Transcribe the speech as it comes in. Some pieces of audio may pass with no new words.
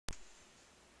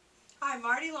Hi,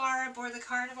 Marty Lara aboard the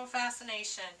Carnival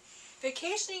Fascination.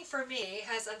 Vacationing for me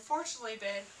has unfortunately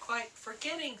been quite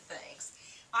forgetting things.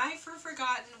 I've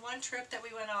forgotten one trip that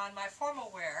we went on, my formal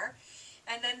wear,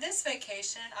 and then this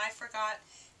vacation I forgot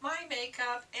my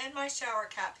makeup and my shower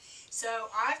cap. So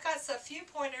I've got a few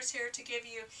pointers here to give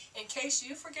you in case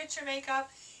you forget your makeup,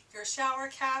 your shower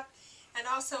cap, and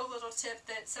also a little tip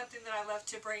that's something that I love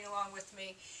to bring along with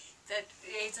me that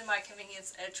aids in my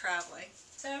convenience at traveling.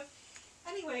 So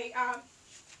anyway,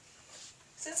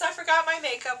 since I forgot my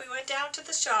makeup, we went down to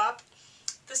the shop.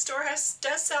 The store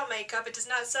does sell makeup. It does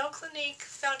not sell Clinique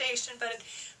foundation, but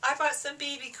I bought some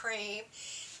BB cream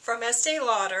from Estee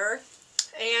Lauder,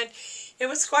 and it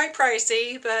was quite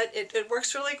pricey, but it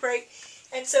works really great.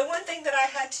 And so one thing that I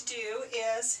had to do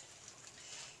is,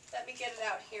 let me get it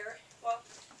out here. Well,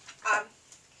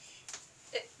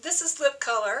 this is lip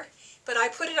color, but I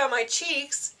put it on my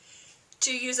cheeks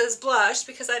to use as blush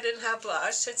because I didn't have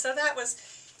blush, and so that was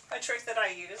a trick that I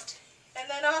used. And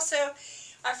then also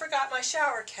I forgot my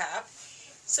shower cap,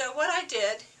 so what I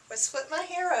did was flip my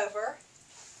hair over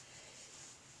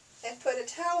and put a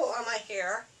towel on my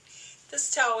hair.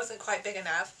 This towel wasn't quite big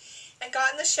enough, and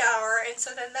got in the shower, and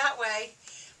so then that way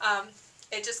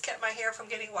it just kept my hair from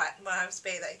getting wet when I was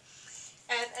bathing.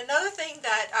 And another thing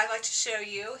that I like to show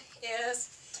you is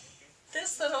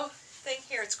this little thing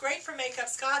here. It's great for makeup.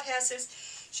 Scott has his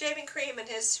shaving cream and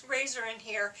his razor in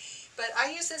here, but I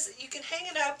use this. You can hang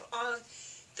it up on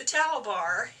the towel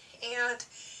bar, and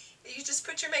you just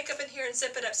put your makeup in here and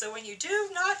zip it up. So when you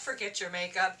do not forget your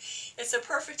makeup, it's a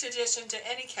perfect addition to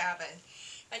any cabin,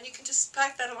 and you can just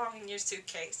pack that along in your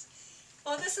suitcase.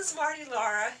 Well, this is Marty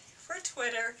Lara for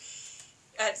Twitter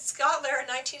at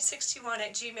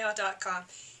scottlara1961@gmail.com.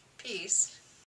 Peace.